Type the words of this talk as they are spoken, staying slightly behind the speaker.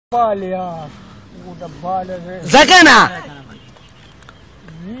ball, yeah. Ooh, the ball is Zakana.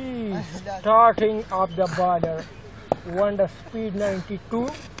 Starting of the baller. Wonder speed 92.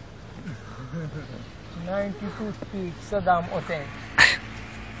 92 speed, Saddam Hussein.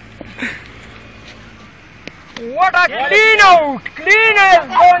 What a clean out! Clean as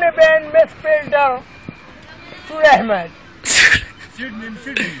gonna be in midfielder. Surya Ahmed.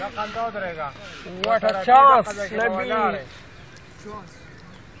 What a chance, Nabil.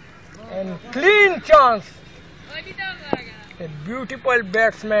 And clean chance. A beautiful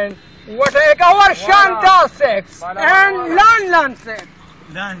batsman. What a cover, Shandar six. And Lan six.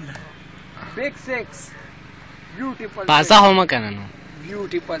 Big six. Beautiful. Pasa homa kanano.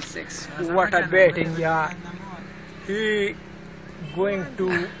 Beautiful six. What a batting, yeah. He going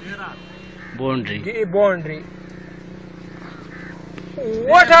to boundary. Boundary.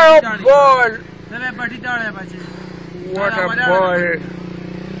 What a ball! What a ball!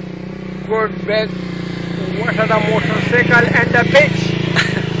 Good back. What are the motorcycle and the pitch?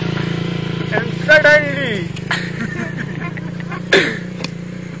 And suddenly,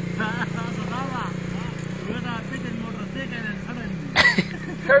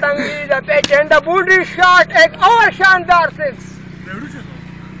 the pitch and the boundary shot at our Shandar six.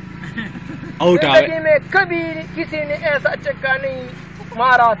 Out जिंदगी में कभी किसी ने ऐसा चक्का नहीं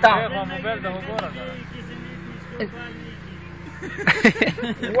मारा था.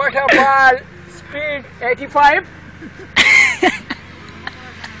 What a ball! Speed 85.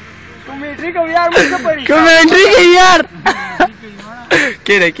 Commentary को यार मुझको पड़ी. Commentary के यार.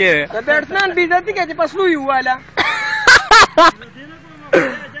 क्या? The batsman बीजती कहते पसलू ही हुआ ला.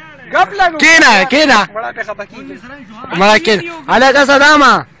 गप लगो. क्या? बड़ा पैसा बाकी. हमारा क्या? अलग का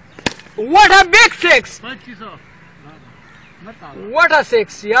सदामा. What a big six! What a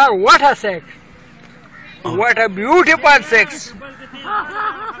six, yeah, what a six! What a beautiful six!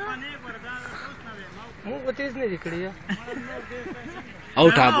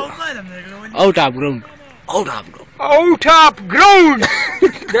 Out of ground. Out of ground!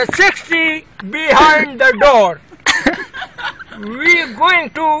 The 60 behind the door. We going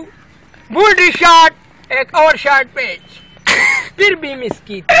to boundary shot, एक और shot pitch. फिर भी miss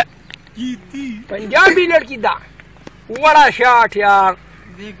की पंजाबी लड़की दा. What a shot, यार.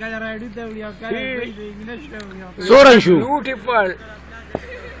 Soranshu. Beautiful.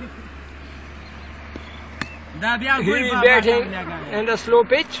 He batting in the slow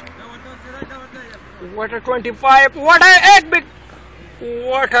pitch. What a 25. What a big.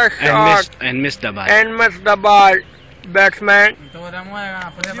 What a shot. And missed the ball. And missed the ball. Batsman. What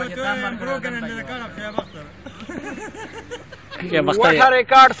a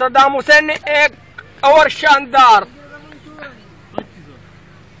record Saddam Hussein ने एक और शानदार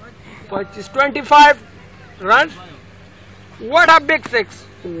 25 runs. What a big six.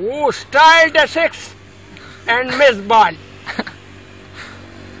 Oh, styled a six and missed ball.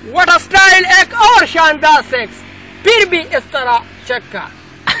 What a style एक और शानदार six. फिर भी इस तरह चक्का.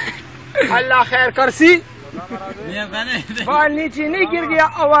 अल्लाह खैर करसी. बॉल नीचे नहीं गिर गया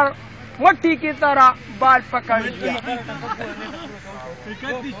और मट्टी की तरह बॉल पकड़ लिया.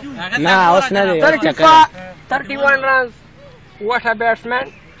 ना उसने 31 runs. What a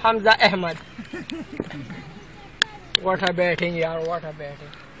batsman, Hamza Ahmed. What a batting, yaar, what a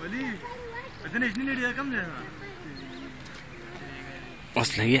batting.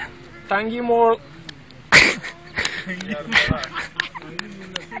 उसने क्या? Tangi more.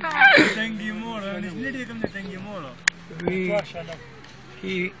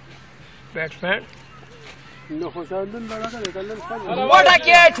 He batsman. What a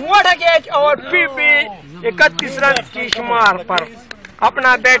catch और पीपी 31 रन की शुमार पर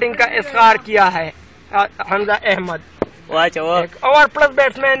अपना बैटिंग का इस्कार किया है हमजा अहमद. और प्लस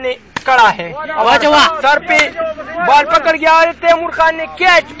बैट्समैन ने कड़ा है. सर पे बॉल पकड़ गया और तैमूर खान ने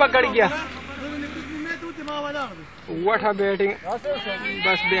कैच पकड़ गया. What a batting.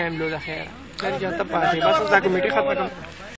 बस बे हम लोग खैर कर जाता पास बस कमेटी खत्म.